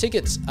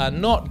 Tickets are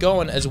not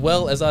going as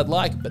well as I'd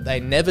like, but they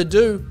never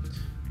do.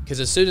 Because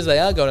as soon as they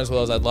are going as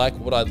well as I'd like,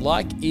 what I'd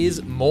like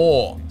is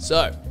more.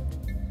 So,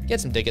 get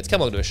some tickets,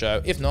 come along to a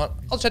show. If not,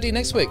 I'll chat to you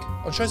next week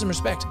on Show Some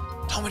Respect.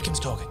 Tom Whitcomb's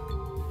talking.